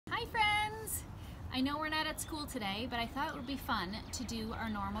I know we're not at school today, but I thought it would be fun to do our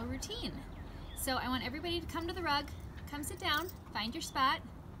normal routine. So I want everybody to come to the rug, come sit down, find your spot.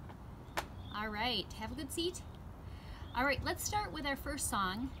 All right, have a good seat. All right, let's start with our first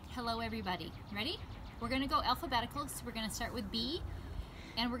song, Hello Everybody. Ready? We're gonna go alphabetical, so we're gonna start with B,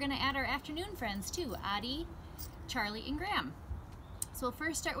 and we're gonna add our afternoon friends too, Addie, Charlie, and Graham. So we'll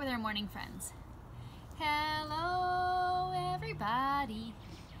first start with our morning friends. Hello everybody,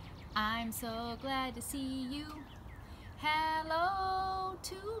 I'm so glad to see you. Hello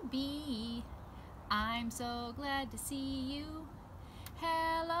to B, I'm so glad to see you.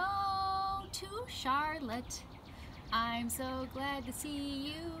 Hello to Charlotte, I'm so glad to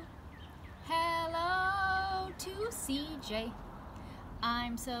see you. Hello to CJ,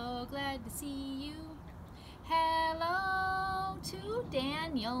 I'm so glad to see you. Hello to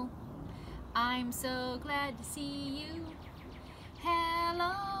Daniel, I'm so glad to see you.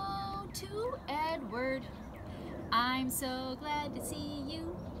 Hello to Edward, I'm so glad to see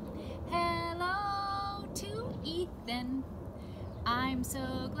you. Hello to Ethan, I'm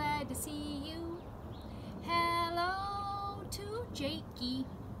so glad to see you. Hello to Jakey,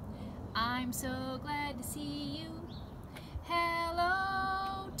 I'm so glad to see you.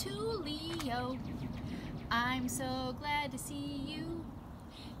 Hello to Leo, I'm so glad to see you.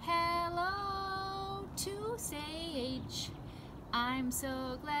 Hello to Sage, I'm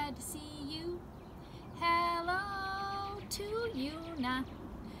so glad to see you. Hello to Una,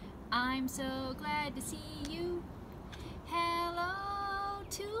 I'm so glad to see you. Hello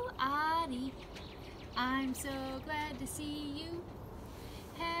to Addie, I'm so glad to see you.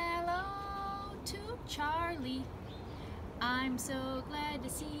 Hello to Charlie, I'm so glad to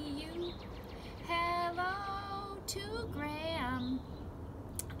see you. Hello to Graham,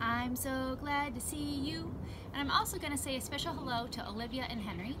 I'm so glad to see you. And I'm also going to say a special hello to Olivia and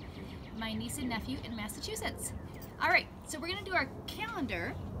Henry, my niece and nephew in Massachusetts. All right, so we're going to do our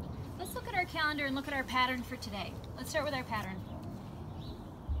calendar. Let's look at our calendar and look at our pattern for today. Let's start with our pattern.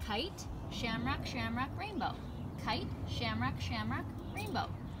 Kite, shamrock, shamrock, rainbow. Kite, shamrock, shamrock, rainbow.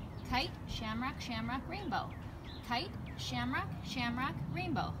 Kite, shamrock, shamrock, rainbow. Kite, shamrock, shamrock,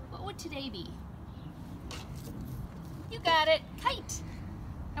 rainbow. What would today be? You got it, kite.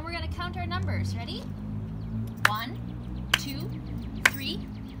 And we're going to count our numbers. Ready? 1, 2, 3,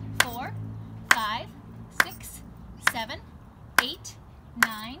 4, 5, 6, 7, 8,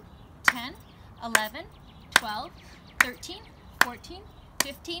 9, 10, 11, 12, 13, 14,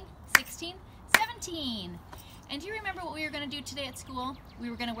 15, 16, 17. And do you remember what we were going to do today at school? We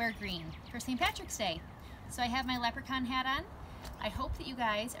were going to wear green for St. Patrick's Day. So I have my leprechaun hat on. I hope that you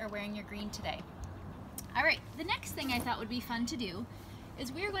guys are wearing your green today. All right, the next thing I thought would be fun to do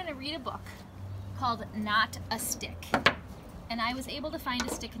is we are going to read a book called Not a Stick. And I was able to find a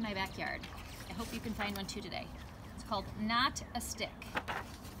stick in my backyard. I hope you can find one too today. It's called Not a Stick.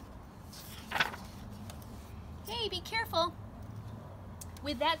 Hey, be careful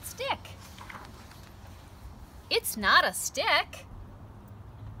with that stick. It's not a stick.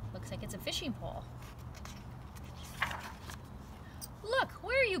 Looks like it's a fishing pole. Look,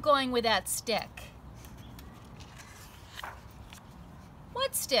 where are you going with that stick?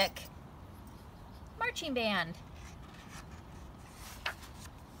 What stick? Marching band.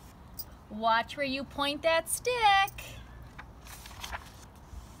 Watch where you point that stick.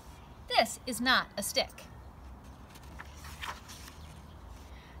 This is not a stick.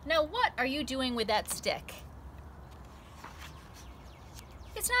 Now what are you doing with that stick?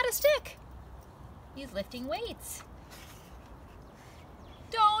 It's not a stick. He's lifting weights.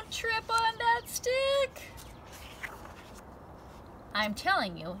 Don't trip on that stick. I'm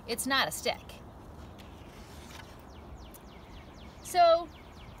telling you, it's not a stick. So,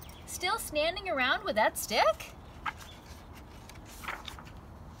 still standing around with that stick?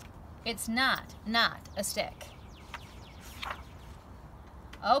 It's not a stick.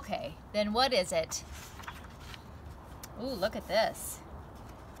 Okay, then what is it? Ooh, look at this.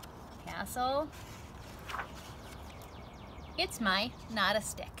 Castle. It's my not a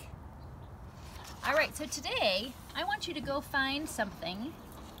stick. All right, so today I want you to go find something,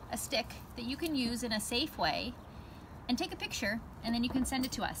 a stick that you can use in a safe way, and take a picture, and then you can send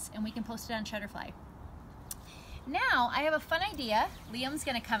it to us and we can post it on Shutterfly. Now I have a fun idea. Liam's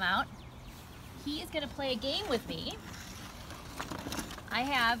gonna come out. He is gonna play a game with me.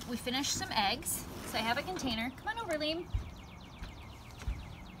 We finished some eggs, so I have a container. Come on over, Liam.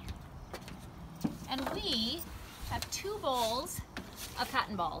 And we have 2 bowls of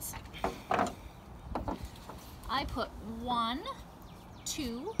cotton balls. I put 1,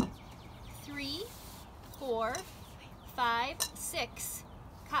 2, 3, 4, 5, 6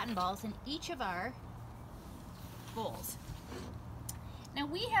 cotton balls in each of our bowls. Now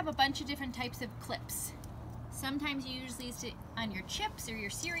we have a bunch of different types of clips. Sometimes you use these on your chips or your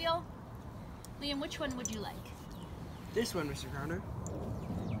cereal. Liam, which one would you like? This one, Mr. Counter.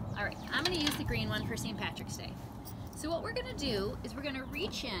 All right, I'm gonna use the green one for St. Patrick's Day. So what we're gonna do is we're gonna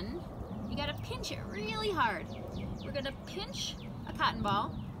reach in, you gotta pinch it really hard. We're gonna pinch a cotton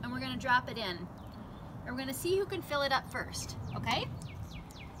ball and we're gonna drop it in. And we're gonna see who can fill it up first, okay?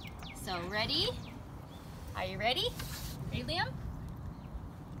 So ready? Are you ready? Ready, Liam?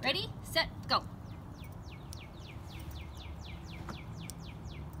 Ready, set, go.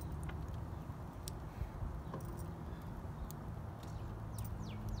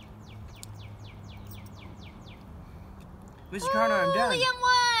 Mr. Counter, I'm done.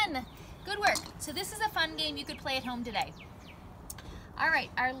 Liam won! Good work. So this is a fun game you could play at home today. All right,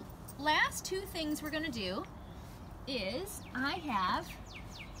 our last two things we're gonna do is I have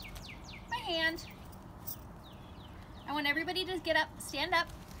my hand. I want everybody to get up, stand up.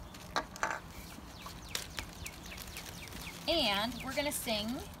 And we're gonna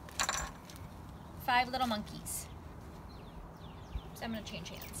sing Five Little Monkeys. So I'm gonna change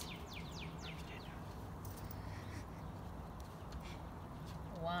hands.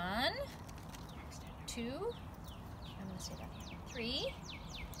 1, 2, I'm gonna say that, 3,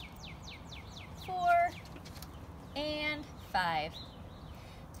 4, and 5.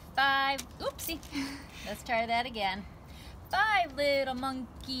 5, oopsie, let's try that again. 5 little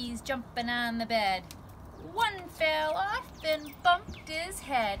monkeys jumping on the bed. One fell off and bumped his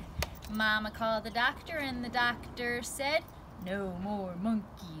head. Mama called the doctor and the doctor said, no more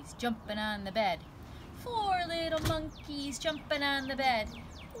monkeys jumping on the bed. 4 little monkeys jumping on the bed.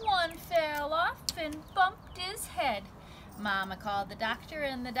 One fell off and bumped his head. Mama called the doctor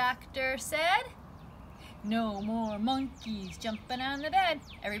and the doctor said, no more monkeys jumping on the bed.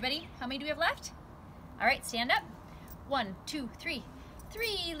 Everybody, how many do we have left? All right, stand up. 1, 2, 3.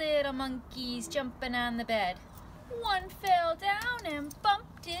 3 little monkeys jumping on the bed. One fell down and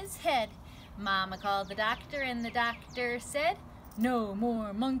bumped his head. Mama called the doctor and the doctor said, no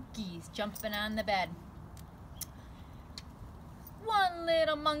more monkeys jumping on the bed. 1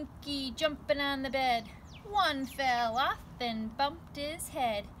 little monkey jumping on the bed. One fell off and bumped his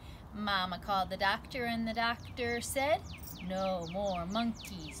head. Mama called the doctor and the doctor said, no more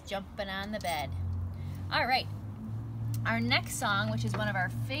monkeys jumping on the bed. All right, our next song, which is one of our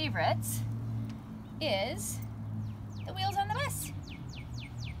favorites, is The Wheels on the Bus.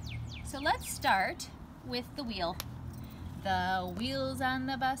 So let's start with the wheel. The wheels on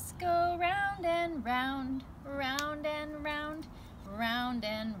the bus go round and round, round and round, round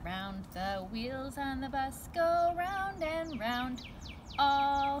and round. The wheels on the bus go round and round,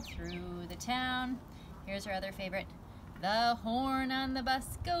 all through the town. Here's our other favorite. The horn on the bus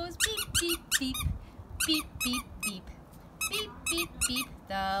goes beep, beep, beep, beep, beep, beep, beep, beep, beep.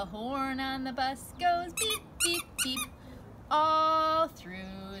 The horn on the bus goes beep, beep, beep, all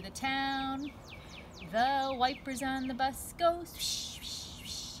through the town. The wipers on the bus go swish,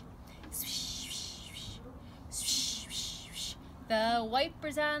 swish, swish, swish, swish, swish, swish. The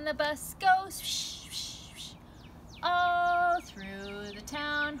wipers on the bus go swish, swish, swish, all through the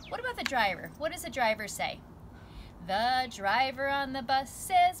town. What about the driver? What does the driver say? The driver on the bus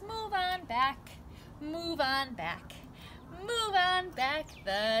says, move on back, move on back, move on back.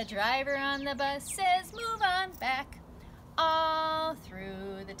 The driver on the bus says, move on back, all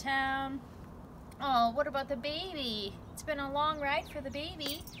through the town. Oh, what about the baby? It's been a long ride for the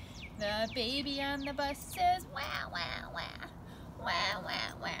baby. The baby on the bus says, wah, wah, wah, wah,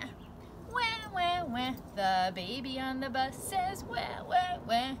 wah, wah, wah, wah, wah. The baby on the bus says, wah, wah,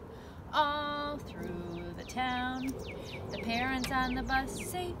 wah, all through the town. The parents on the bus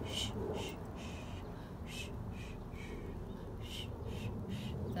say, shh, shh, shh, shh, shh, shh, shh.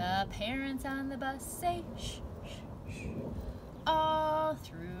 The parents on the bus say, shh, shh, shh, all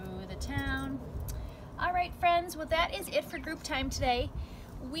through the town. All right, friends, well, that is it for group time today.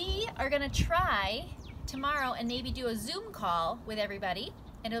 We are gonna try tomorrow and maybe do a Zoom call with everybody,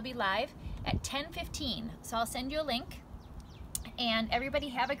 and it'll be live at 10:15. So I'll send you a link, and everybody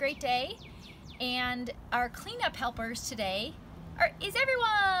have a great day. And our cleanup helpers today is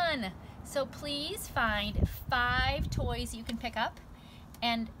everyone. So please find 5 toys you can pick up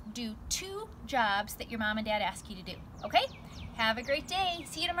and do 2 jobs that your mom and dad ask you to do, okay? Have a great day.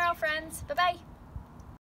 See you tomorrow, friends. Bye-bye.